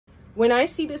When I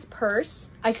see this purse,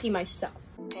 I see myself.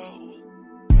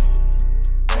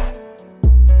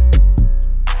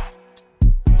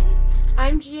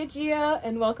 I'm Gia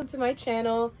and welcome to my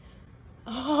channel.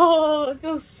 Oh, it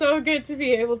feels so good to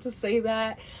be able to say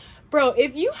that. Bro,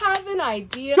 if you have an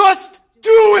idea, just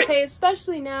do it! Okay,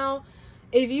 especially now,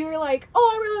 if you're like,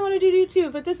 oh, I really want to do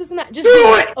YouTube, but this isn't that, just do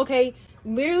it! Okay?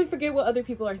 Literally forget what other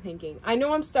people are thinking. I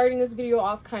know I'm starting this video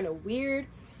off kind of weird,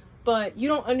 but you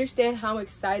don't understand how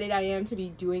excited I am to be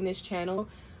doing this channel.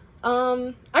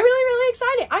 I'm really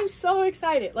excited. I'm so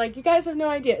excited. Like, you guys have no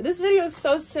idea. This video is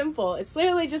so simple. It's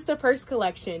literally just a purse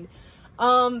collection.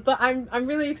 But I'm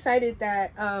really excited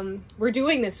that we're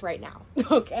doing this right now.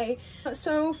 Okay,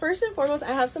 so first and foremost,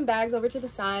 I have some bags over to the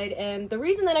side, and the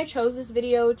reason that I chose this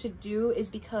video to do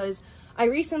is because I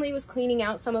recently was cleaning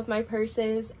out some of my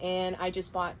purses and I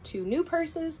just bought 2 new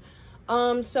purses.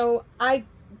 So I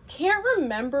can't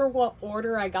remember what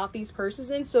order I got these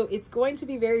purses in, so it's going to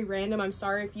be very random. I'm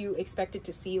sorry if you expected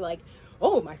to see like,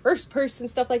 oh, my first purse and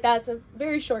stuff like that. It's a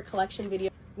very short collection video.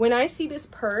 When I see this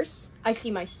purse, I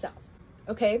see myself.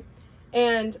 Okay,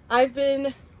 and I've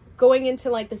been going into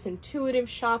like this intuitive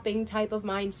shopping type of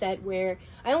mindset where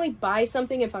I only buy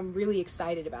something if I'm really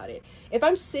excited about it. If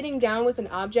I'm sitting down with an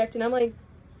object and I'm like,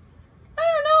 I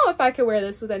don't know if I could wear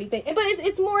this with anything, but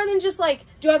it's more than just like,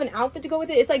 do I have an outfit to go with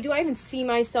it? It's like, do I even see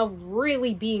myself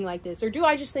really being like this, or do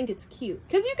I just think it's cute?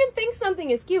 Because you can think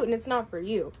something is cute and it's not for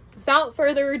you. Without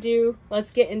further ado, let's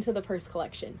get into the purse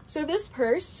collection. So this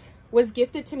purse was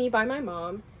gifted to me by my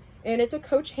mom, and it's a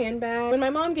Coach handbag. When my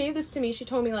mom gave this to me, she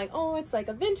told me like, oh, it's like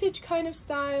a vintage kind of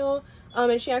style,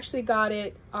 and she actually got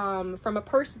it from a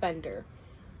purse vendor.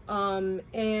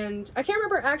 And I can't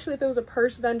remember actually if it was a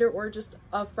purse vendor or just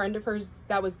a friend of hers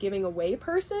that was giving away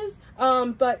purses.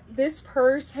 But this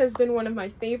purse has been one of my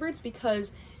favorites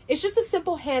because it's just a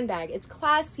simple handbag. It's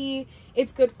classy,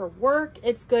 it's good for work,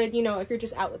 it's good, you know, if you're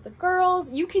just out with the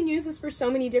girls. You can use this for so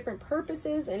many different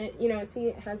purposes, and it, you know, see,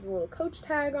 it has a little Coach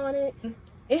tag on it.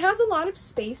 It has a lot of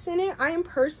space in it. I am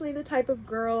personally the type of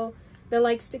girl that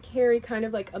likes to carry kind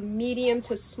of like a medium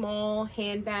to small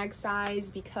handbag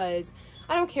size because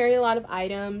I don't carry a lot of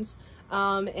items,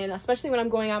 and especially when I'm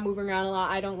going out moving around a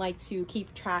lot, I don't like to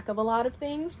keep track of a lot of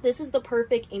things. This is the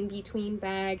perfect in-between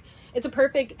bag. It's a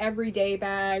perfect everyday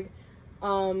bag,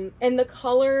 and the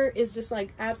color is just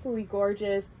like absolutely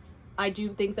gorgeous. I do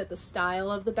think that the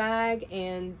style of the bag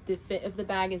and the fit of the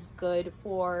bag is good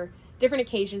for different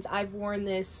occasions. I've worn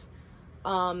this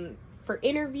for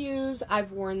interviews.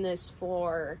 I've worn this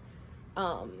for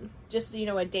just, you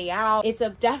know, a day out. It's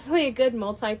definitely a good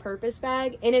multi-purpose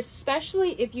bag, and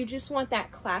especially if you just want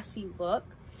that classy look.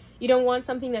 You don't want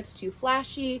something that's too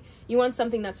flashy. You want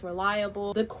something that's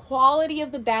reliable. The quality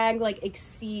of the bag like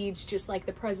exceeds just like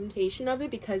the presentation of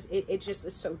it because it just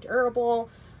is so durable.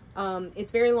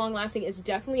 It's very long lasting. It's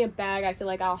definitely a bag I feel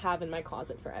like I'll have in my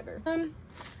closet forever.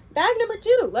 Bag number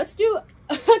 2, let's do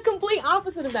a complete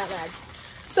opposite of that bag.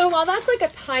 So while that's like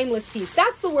a timeless piece,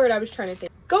 that's the word I was trying to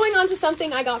think. Going on to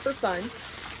something I got for fun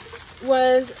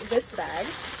was this bag.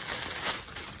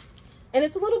 And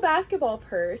it's a little basketball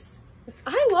purse.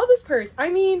 I love this purse. I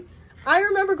mean, I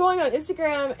remember going on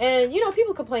Instagram and, you know,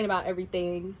 people complain about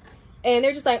everything. And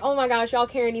they're just like, oh my gosh, y'all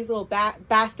carrying these little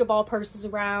basketball purses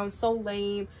around, so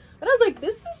lame. But I was like,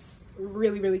 this is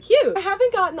really cute. I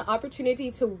haven't gotten the opportunity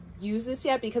to use this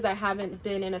yet because I haven't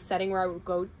been in a setting where I would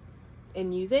go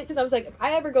and use it. Because I was like, if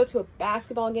I ever go to a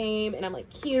basketball game and I'm like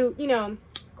cute, you know,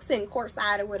 sitting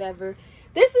courtside or whatever,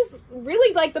 this is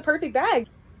really like the perfect bag.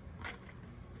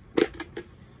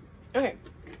 Okay,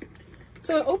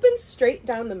 so it opens straight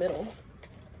down the middle,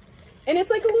 and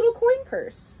it's like a little coin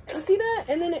purse. You see that?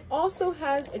 And then it also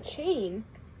has a chain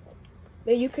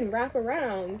that you can wrap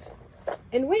around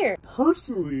and wear.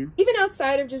 Personally, even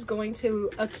outside of just going to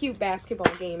a cute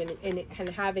basketball game and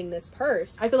having this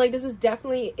purse, I feel like this is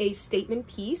definitely a statement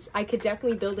piece. I could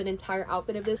definitely build an entire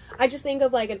outfit of this. I just think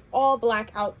of like an all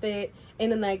black outfit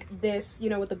and then like this,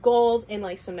 you know, with the gold and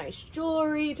like some nice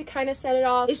jewelry to kind of set it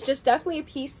off. It's just definitely a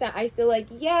piece that I feel like,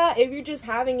 yeah, if you're just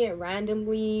having it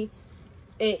randomly,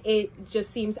 it just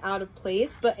seems out of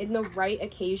place. But in the right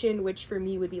occasion, which for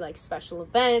me would be like special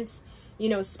events, you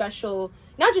know, special,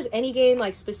 not just any game,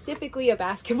 like specifically a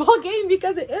basketball game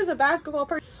because it is a basketball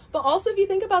purse. But also if you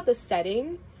think about the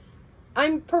setting,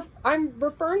 I'm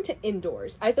referring to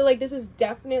indoors. I feel like this is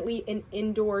definitely an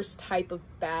indoors type of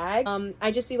bag.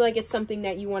 I just feel like it's something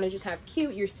that you want to just have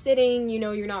cute. You're sitting, you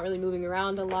know, you're not really moving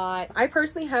around a lot. I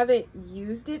personally haven't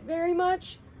used it very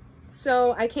much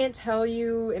So I can't tell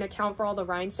you and account for all the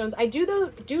rhinestones. I do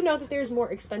know that there's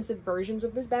more expensive versions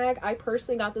of this bag. I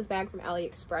personally got this bag from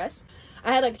AliExpress.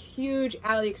 I had like huge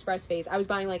AliExpress phase. I was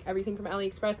buying like everything from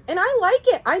AliExpress and I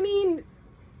like it. I mean,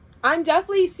 I'm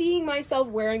definitely seeing myself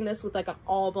wearing this with like an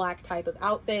all black type of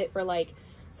outfit for like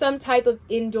some type of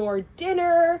indoor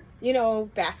dinner, you know,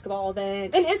 basketball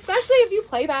event. And especially if you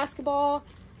play basketball,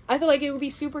 I feel like it would be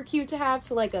super cute to have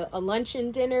to like a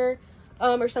luncheon dinner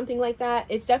or something like that.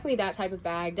 It's definitely that type of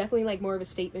bag. Definitely like more of a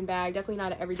statement bag. Definitely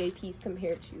not an everyday piece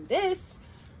compared to this.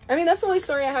 I mean, that's the only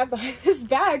story I have behind this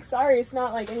bag. Sorry, it's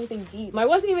not like anything deep. I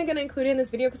wasn't even gonna include it in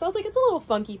this video because I was like, it's a little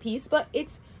funky piece, but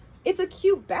it's a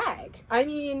cute bag. I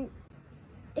mean,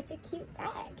 it's a cute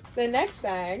bag. The next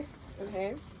bag,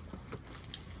 okay,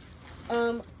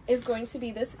 is going to be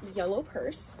this yellow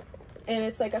purse, and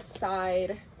it's like a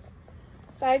side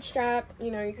strap.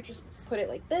 You know, you could just put it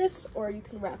like this, or you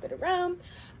can wrap it around.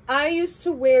 I used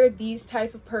to wear these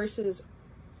type of purses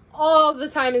all the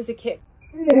time as a kid.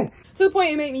 To the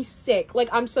point it made me sick. Like,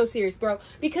 I'm so serious, bro.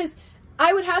 Because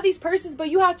I would have these purses, but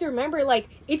you have to remember, like,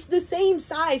 it's the same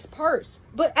size purse.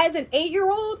 But as an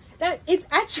 8-year-old, that it's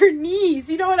at your knees.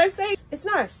 You know what I'm saying? It's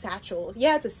not a satchel.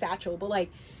 Yeah, it's a satchel, but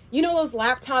like, you know those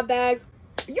laptop bags?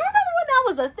 You remember when that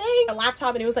was a thing? A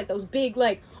laptop, and it was like those big,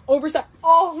 like, oversized.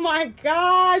 Oh my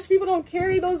gosh, people don't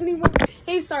carry those anymore.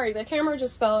 Hey, sorry, the camera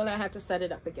just fell and I had to set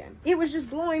it up again. It was just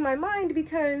blowing my mind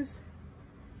because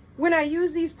when I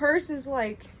use these purses,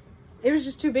 like, it was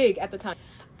just too big at the time.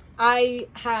 I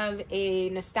have a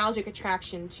nostalgic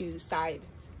attraction to side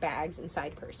bags and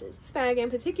side purses. This bag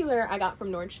in particular I got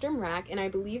from Nordstrom Rack, and I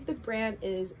believe the brand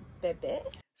is Bebe.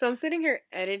 So I'm sitting here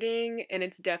editing and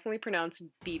it's definitely pronounced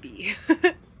BB.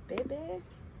 Bebe?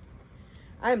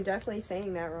 I'm definitely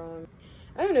saying that wrong.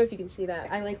 I don't know if you can see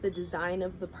that. I like the design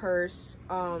of the purse.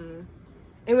 And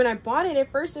when I bought it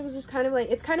at first, it was just kind of like,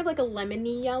 it's kind of like a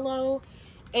lemony yellow.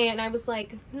 And I was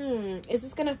like, is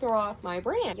this gonna throw off my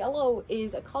brand? Yellow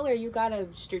is a color you gotta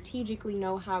strategically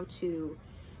know how to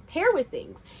pair with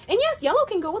things. And yes, yellow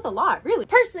can go with a lot, really.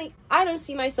 Personally, I don't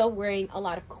see myself wearing a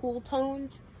lot of cool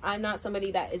tones. I'm not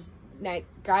somebody that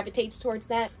gravitates towards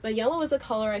that. But yellow is a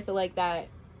color I feel like that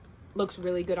looks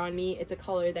really good on me. It's a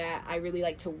color that I really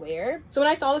like to wear. So when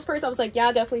I saw this purse, I was like,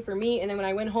 yeah, definitely for me. And then when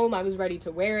I went home, I was ready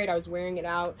to wear it. I was wearing it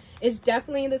out. It's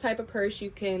definitely the type of purse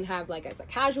you can have like as a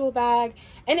casual bag.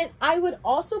 And I would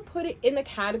also put it in the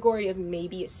category of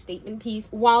maybe a statement piece.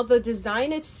 While the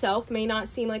design itself may not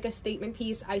seem like a statement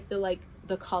piece, I feel like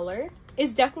the color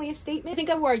is definitely a statement. I think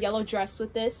I wore a yellow dress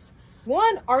with this.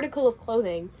 One article of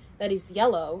clothing that is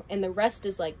yellow and the rest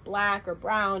is like black or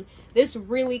brown. This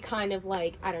really kind of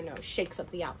like, I don't know, shakes up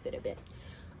the outfit a bit.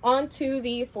 On to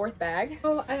the fourth bag.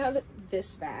 So I have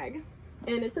this bag,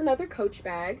 and it's another Coach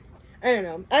bag. I don't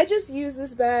know, I just use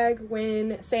this bag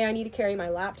when, say, I need to carry my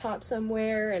laptop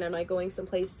somewhere and I'm like going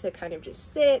someplace to kind of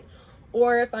just sit,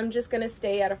 or if I'm just gonna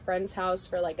stay at a friend's house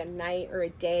for like a night or a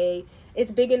day.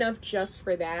 It's big enough just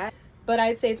for that. But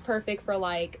I'd say it's perfect for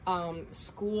like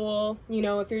school, you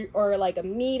know, if you're, or like a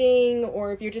meeting,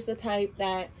 or if you're just the type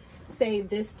that, say,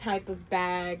 this type of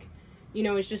bag, you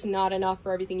know, it's just not enough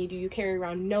for everything you do. You carry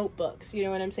around notebooks, you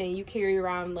know what I'm saying? You carry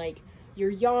around like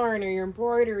your yarn or your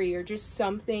embroidery or just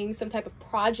something, some type of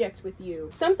project with you.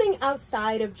 Something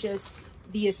outside of just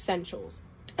the essentials.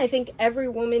 I think every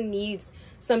woman needs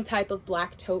some type of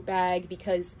black tote bag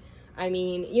because, I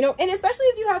mean, you know, and especially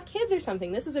if you have kids or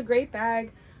something, this is a great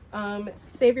bag.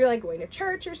 Say if you're like going to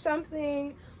church or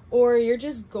something, or you're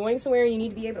just going somewhere and you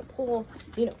need to be able to pull,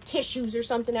 you know, tissues or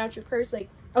something out your purse. Like,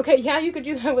 okay, yeah, you could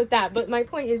do that with that, but my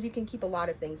point is you can keep a lot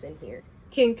of things in here.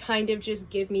 Can kind of just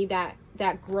give me that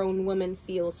grown woman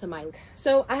feel to my.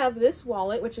 So I have this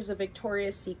wallet, which is a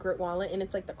Victoria's Secret wallet, and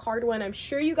it's like the card one. I'm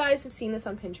sure you guys have seen this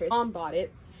on Pinterest. Mom bought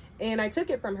it, and I took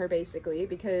it from her basically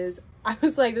because I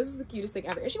was like, this is the cutest thing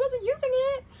ever, and she wasn't using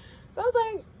it. So I was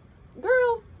like,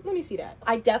 girl, let me see that.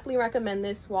 I definitely recommend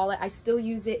this wallet. I still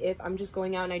use it if I'm just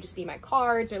going out and I just need my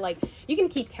cards, or like you can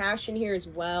keep cash in here as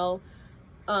well.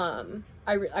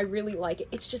 I really like it.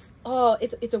 It's just, oh,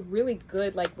 it's a really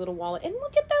good like little wallet. And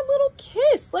look at that little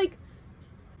kiss. Like,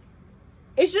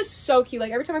 it's just so cute.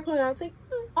 Like every time I pull it out, it's like,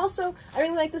 Also, I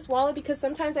really like this wallet because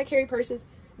sometimes I carry purses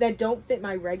that don't fit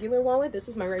my regular wallet. This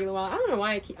is my regular wallet. I don't know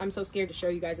why I'm so scared to show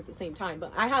you guys at the same time,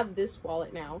 but I have this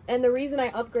wallet now. And the reason I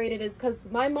upgraded is because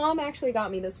my mom actually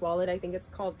got me this wallet. I think it's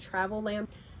called Travel Lamp.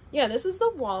 Yeah, this is the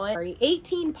wallet.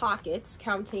 18 pockets,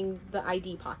 counting the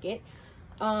ID pocket.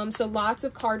 So lots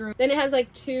of card room. Then it has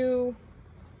like 2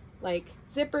 like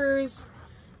zippers,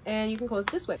 and you can close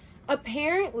it this way.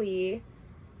 Apparently,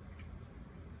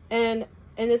 and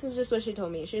and this is just what she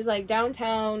told me. She's like,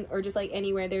 downtown or just like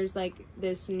anywhere, there's like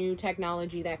this new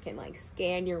technology that can like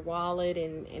scan your wallet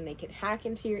and they can hack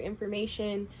into your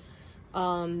information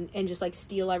and just like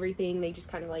steal everything. They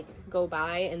just kind of like go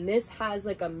by, and this has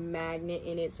like a magnet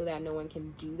in it so that no one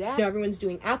can do that. You know, everyone's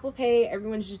doing Apple Pay,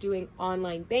 everyone's just doing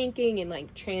online banking and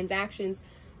like transactions.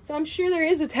 So I'm sure there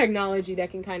is a technology that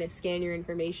can kind of scan your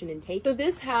information and take. So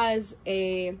this has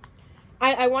a,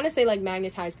 I want to say like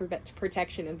magnetized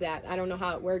protection of that. I don't know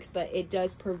how it works, but it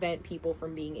does prevent people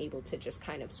from being able to just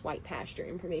kind of swipe past your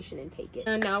information and take it.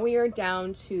 And now we are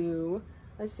down to,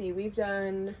 let's see, we've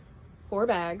done 4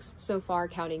 bags so far,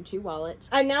 counting 2 wallets.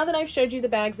 And now that I've showed you the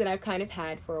bags that I've kind of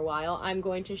had for a while, I'm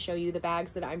going to show you the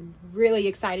bags that I'm really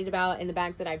excited about and the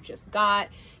bags that I've just got.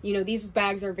 You know, these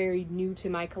bags are very new to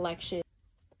my collection.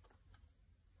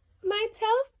 My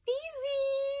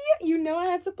Telfeezy! You know I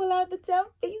had to pull out the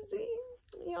Telfeezy.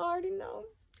 You already know.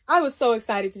 I was so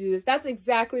excited to do this. That's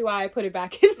exactly why I put it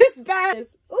back in this bag.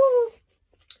 Ooh.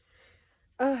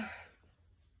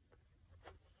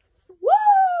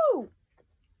 Woo!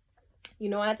 You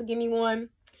know I had to give me one.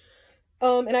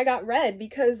 And I got red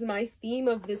because my theme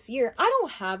of this year, I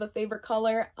don't have a favorite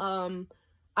color.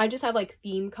 I just have like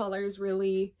theme colors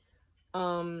really.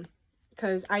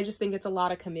 Because I just think it's a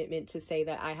lot of commitment to say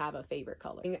that I have a favorite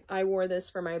color. I wore this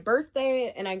for my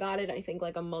birthday, and I got it, I think,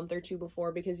 like a month or 2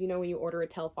 before, because, you know, when you order a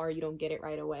Telfar, you don't get it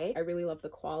right away. I really love the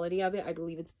quality of it. I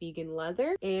believe it's vegan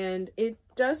leather, and it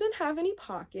doesn't have any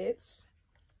pockets.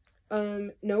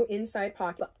 No inside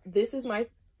pocket. This is my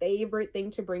favorite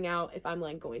thing to bring out if I'm,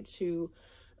 like, going to,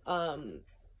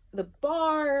 the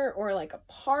bar, or, like, a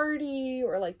party,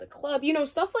 or, like, the club, you know,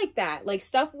 stuff like that. Like,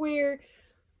 stuff where,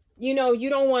 you know, you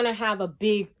don't want to have a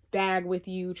big bag with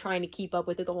you trying to keep up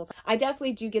with it the whole time. I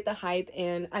definitely do get the hype,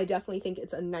 and I definitely think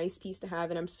it's a nice piece to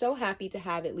have, and I'm so happy to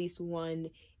have at least one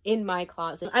in my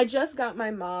closet. I just got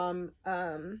my mom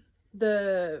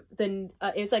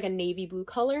it's like a navy blue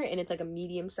color, and it's like a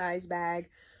medium-sized bag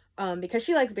because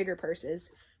she likes bigger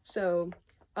purses. So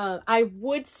I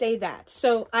would say that.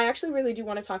 So I actually really do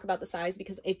want to talk about the size,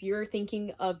 because if you're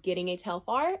thinking of getting a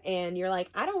Telfar and you're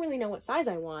like, I don't really know what size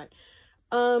I want,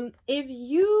 if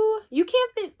you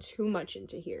can't fit too much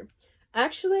into here.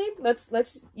 Actually,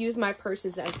 let's use my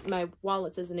purses as my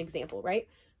wallets as an example, right?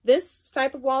 This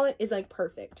type of wallet is like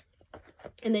perfect.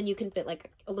 And then you can fit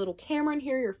like a little camera in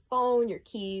here, your phone, your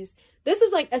keys. This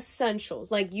is like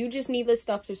essentials. Like, you just need this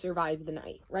stuff to survive the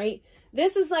night, right?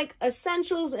 This is like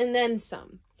essentials and then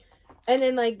some. And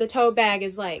then like the tote bag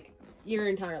is like your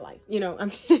entire life, you know.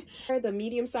 The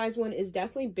medium-sized one is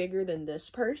definitely bigger than this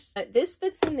purse. But this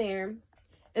fits in there.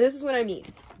 And this is what I mean.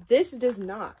 This does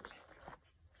not.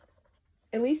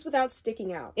 At least without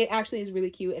sticking out. It actually is really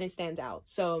cute and it stands out.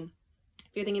 So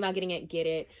if you're thinking about getting it, get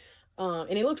it.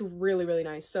 And it looked really, really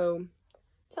nice. So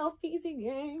Telfeezy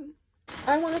gang.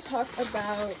 I want to talk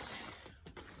about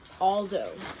Aldo.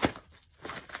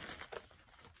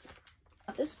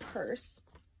 This purse.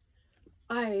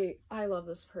 I love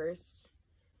this purse.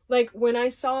 Like, when I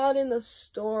saw it in the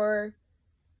store,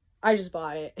 I just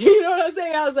bought it. You know what I'm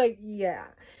saying? I was like, yeah.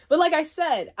 But like I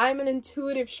said, I'm an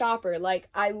intuitive shopper. Like,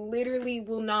 I literally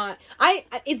will not,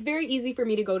 it's very easy for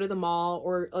me to go to the mall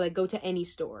or like go to any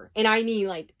store. And I mean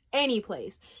like any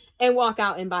place, and walk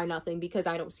out and buy nothing because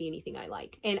I don't see anything I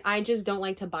like. And I just don't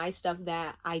like to buy stuff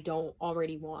that I don't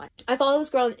already want. I follow this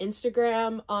girl on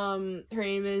Instagram. Her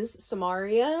name is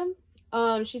Samaria.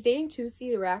 She's dating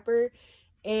Tusi, the rapper.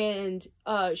 And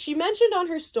she mentioned on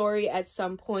her story at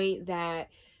some point that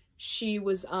she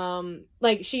was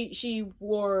like she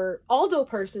wore Aldo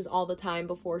purses all the time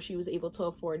before she was able to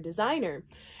afford designer.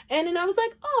 And then I was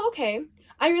like, oh, okay.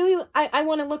 I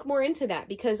want to look more into that,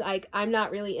 because I'm not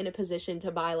really in a position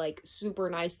to buy like super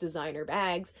nice designer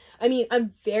bags. I mean,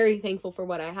 I'm very thankful for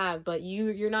what I have, but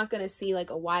you're not going to see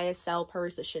like a YSL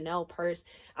purse, a Chanel purse.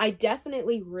 I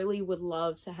definitely really would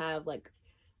love to have like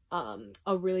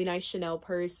a really nice Chanel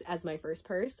purse as my first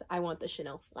purse. I want the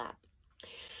Chanel flap.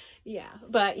 Yeah,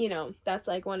 but you know, that's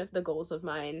like one of the goals of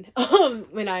mine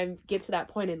when I get to that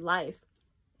point in life.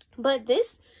 But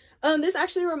this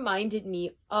actually reminded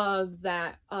me of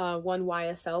that one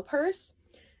YSL purse,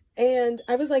 and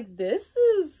I was like, this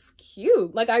is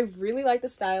cute. Like, I really like the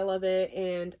style of it,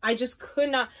 and I just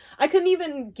couldn't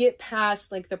even get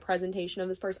past like the presentation of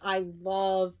this purse. I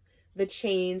love the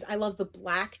chains. I love the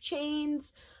black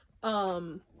chains,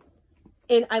 and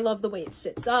I love the way it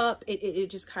sits up. It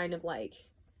just kind of like,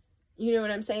 you know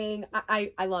what I'm saying?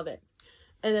 I love it.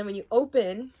 And then when you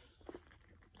open,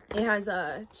 it has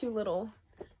 2 little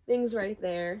things right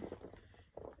there.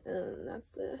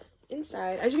 That's the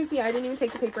inside, as you can see, I didn't even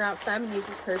take the paper out because I haven't used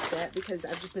this purse yet because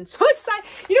I've just been so excited.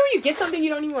 You know when you get something, you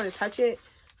don't even want to touch it?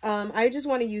 I just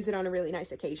want to use it on a really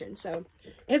nice occasion. So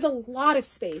it has a lot of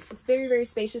space. It's very, very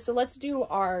spacious. So let's do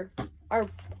our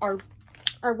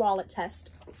wallet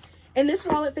test. And this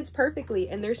wallet fits perfectly,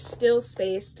 and there's still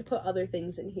space to put other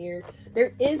things in here.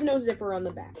 There is no zipper on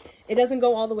the back. It doesn't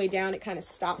go all the way down. It kind of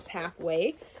stops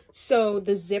halfway. So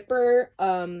the zipper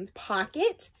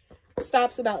pocket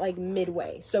stops about like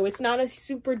midway. So it's not a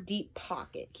super deep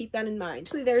pocket. Keep that in mind.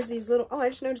 Actually, there's these little, oh, I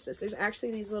just noticed this. There's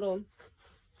actually these little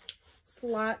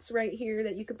slots right here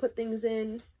that you could put things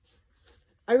in.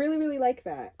 I really, really like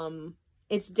that.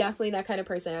 It's definitely that kind of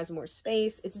purse that has more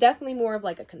space. It's definitely more of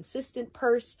like a consistent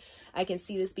purse. I can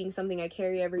see this being something I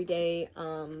carry every day.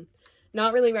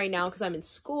 Not really right now because I'm in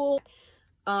school.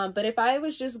 But if I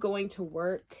was just going to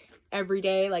work every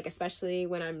day, like especially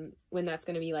when that's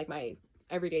going to be like my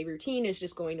everyday routine is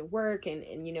just going to work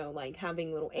and you know, like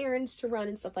having little errands to run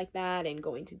and stuff like that and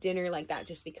going to dinner, like that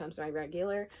just becomes my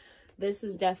regular. This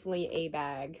is definitely a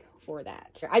bag for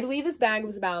that. I believe this bag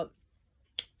was about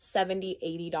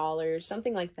 $70-$80,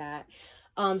 something like that.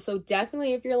 So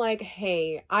definitely if you're like,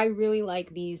 hey, I really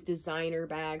like these designer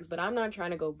bags, but I'm not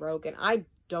trying to go broke and I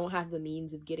don't have the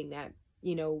means of getting that,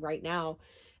 you know, right now,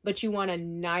 but you want a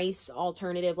nice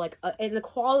alternative, like, and the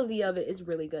quality of it is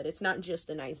really good. It's not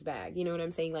just a nice bag. You know what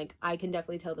I'm saying? Like, I can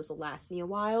definitely tell this will last me a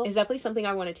while. It's definitely something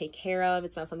I want to take care of.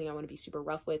 It's not something I want to be super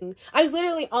rough with. And I was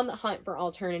literally on the hunt for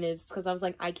alternatives because I was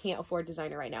like, I can't afford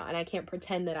designer right now. And I can't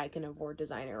pretend that I can afford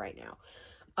designer right now.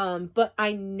 But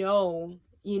I know,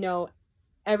 you know,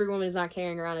 every woman is not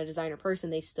carrying around a designer purse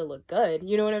and they still look good.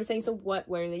 You know what I'm saying? So what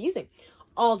are they using?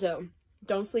 Aldo.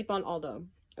 Don't sleep on Aldo.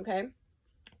 Okay?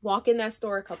 Walk in that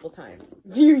store a couple times.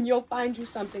 You'll find you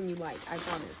something you like. I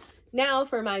promise. Now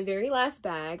for my very last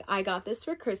bag. I got this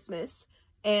for Christmas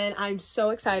and I'm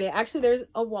so excited. Actually, there's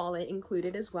a wallet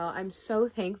included as well. I'm so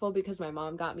thankful because my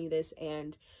mom got me this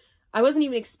and I wasn't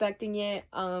even expecting it.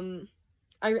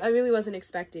 I really wasn't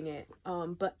expecting it,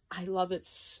 but I love it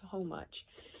so much.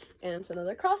 And it's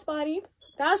another crossbody.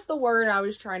 That's the word I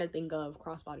was trying to think of,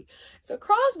 crossbody. So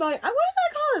crossbody, what did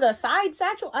I call it? A side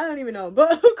satchel? I don't even know,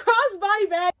 but crossbody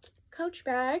bag, Coach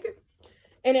bag.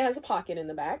 And it has a pocket in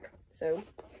the back, so,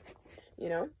 you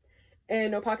know,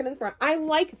 and no pocket in the front. I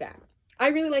like that. I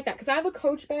really like that because I have a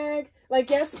Coach bag. Like,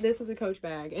 yes, this is a Coach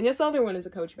bag, and this other one is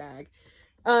a Coach bag.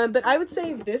 But I would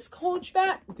say this Coach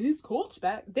bag,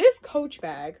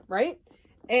 right?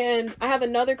 And I have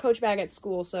another Coach bag at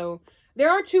school. So there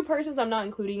are two purses I'm not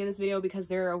including in this video because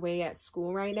they're away at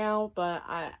school right now, but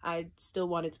I still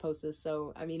wanted to post this.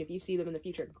 So, I mean, if you see them in the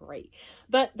future, great.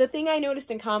 But the thing I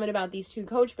noticed in common about these two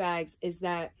Coach bags is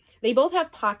that they both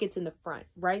have pockets in the front,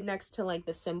 right next to like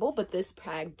the symbol, but this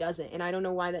bag doesn't. And I don't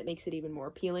know why that makes it even more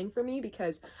appealing for me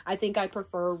because I think I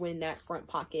prefer when that front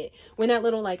pocket, when that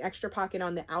little like extra pocket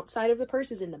on the outside of the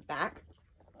purse is in the back.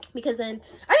 Because then,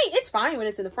 I mean, it's fine when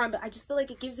it's in the front, but I just feel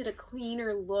like it gives it a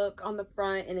cleaner look on the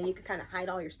front and then you can kind of hide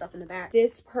all your stuff in the back.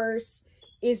 This purse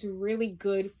is really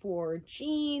good for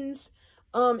jeans.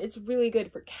 It's really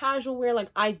good for casual wear.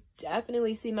 Like, I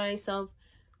definitely see myself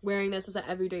wearing this as an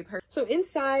everyday purse. So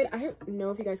inside, I don't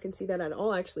know if you guys can see that at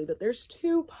all actually, but there's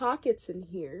two pockets in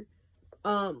here.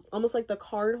 Almost like the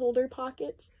card holder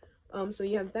pockets. So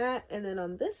you have that, and then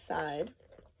on this side,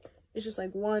 it's just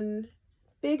like one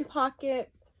big pocket.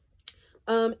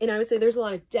 And I would say there's a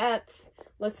lot of depth.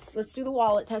 Let's do the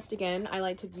wallet test again. I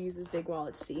like to use this big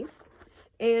wallet to see.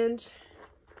 And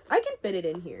I can fit it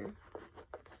in here.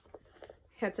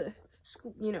 Had to,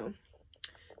 you know,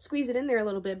 squeeze it in there a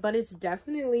little bit, but it's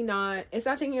definitely not, it's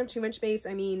not taking up too much space.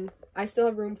 I mean, I still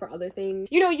have room for other things.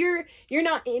 You know, you're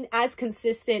not as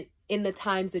consistent in the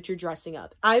times that you're dressing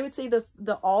up. I would say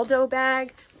the Aldo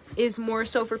bag is more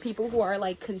so for people who are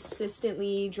like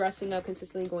consistently dressing up,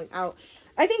 consistently going out.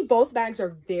 I think both bags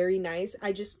are very nice.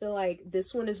 I just feel like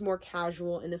this one is more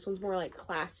casual and this one's more like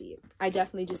classy. I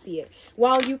definitely just see it.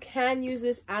 While you can use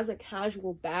this as a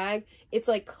casual bag, it's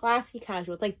like classy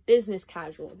casual. It's like business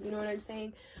casual. You know what I'm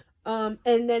saying?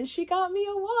 And then she got me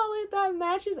a wallet that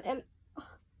matches, and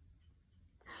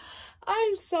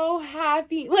I'm so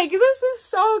happy. Like, this is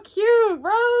so cute,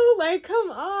 bro. Like,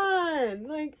 come on.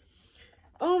 Like,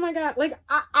 oh my god. Like,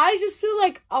 I just feel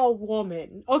like a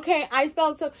woman. Okay, I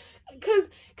felt so,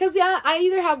 cause yeah, I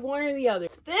either have one or the other.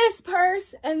 This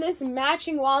purse and this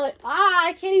matching wallet.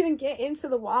 I can't even get into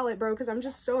the wallet, bro, because I'm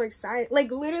just so excited.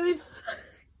 Like, literally,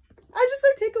 I'm just so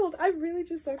tickled. I'm really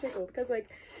just so tickled because, like,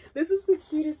 This is the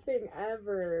cutest thing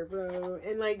ever, bro.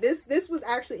 And like this was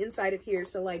actually inside of here.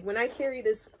 So like when I carry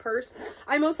this purse,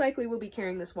 I most likely will be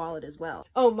carrying this wallet as well.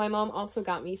 Oh, my mom also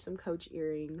got me some Coach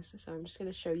earrings. So I'm just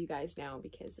gonna show you guys now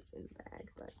because it's in the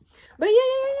bag. But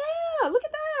yeah. Look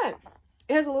at that.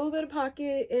 It has a little bit of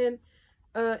pocket, and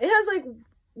it has like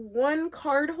one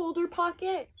card holder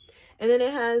pocket, and then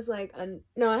it has like it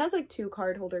has like 2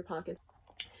 card holder pockets.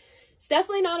 It's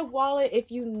definitely not a wallet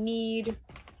if you need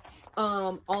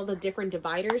all the different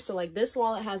dividers. So like this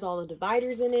wallet has all the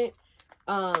dividers in it.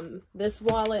 This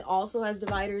wallet also has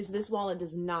dividers. This wallet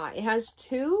does not. It has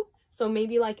 2, so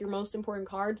maybe like your most important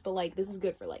cards, but like this is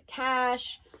good for like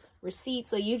cash,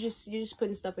 receipts. Like you're just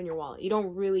putting stuff in your wallet. You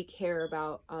don't really care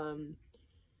about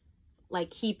like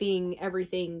keeping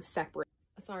everything separate.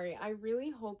 Sorry, I really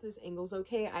hope this angle's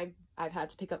okay. I've had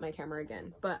to pick up my camera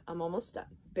again, but I'm almost done.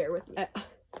 Bear with me.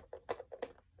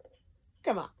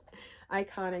 Come on.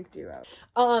 Iconic duo.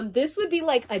 This would be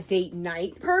like a date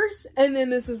night purse, and then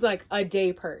this is like a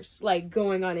day purse, like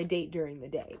going on a date during the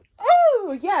day.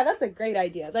 Oh yeah, that's a great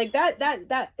idea. Like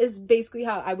that is basically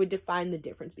how I would define the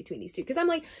difference between these two, because I'm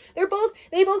like they both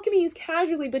can be used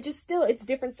casually, but just still it's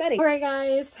different settings. All right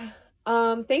guys,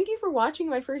 thank you for watching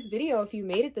my first video. If you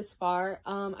made it this far,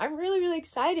 I'm really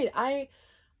excited.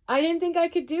 I didn't think I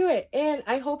could do it, and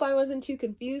I hope I wasn't too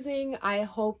confusing. I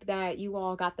hope that you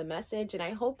all got the message, and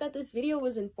I hope that this video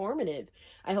was informative.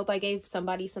 I hope I gave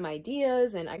somebody some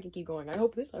ideas, and I can keep going. I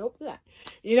hope this, I hope that,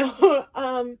 you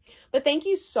know. But thank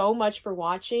you so much for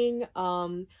watching.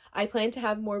 I plan to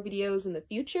have more videos in the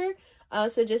future,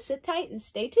 so just sit tight and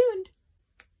stay tuned.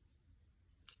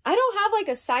 I don't have like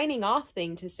a signing off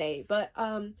thing to say, but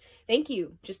thank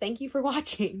you. Just thank you for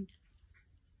watching.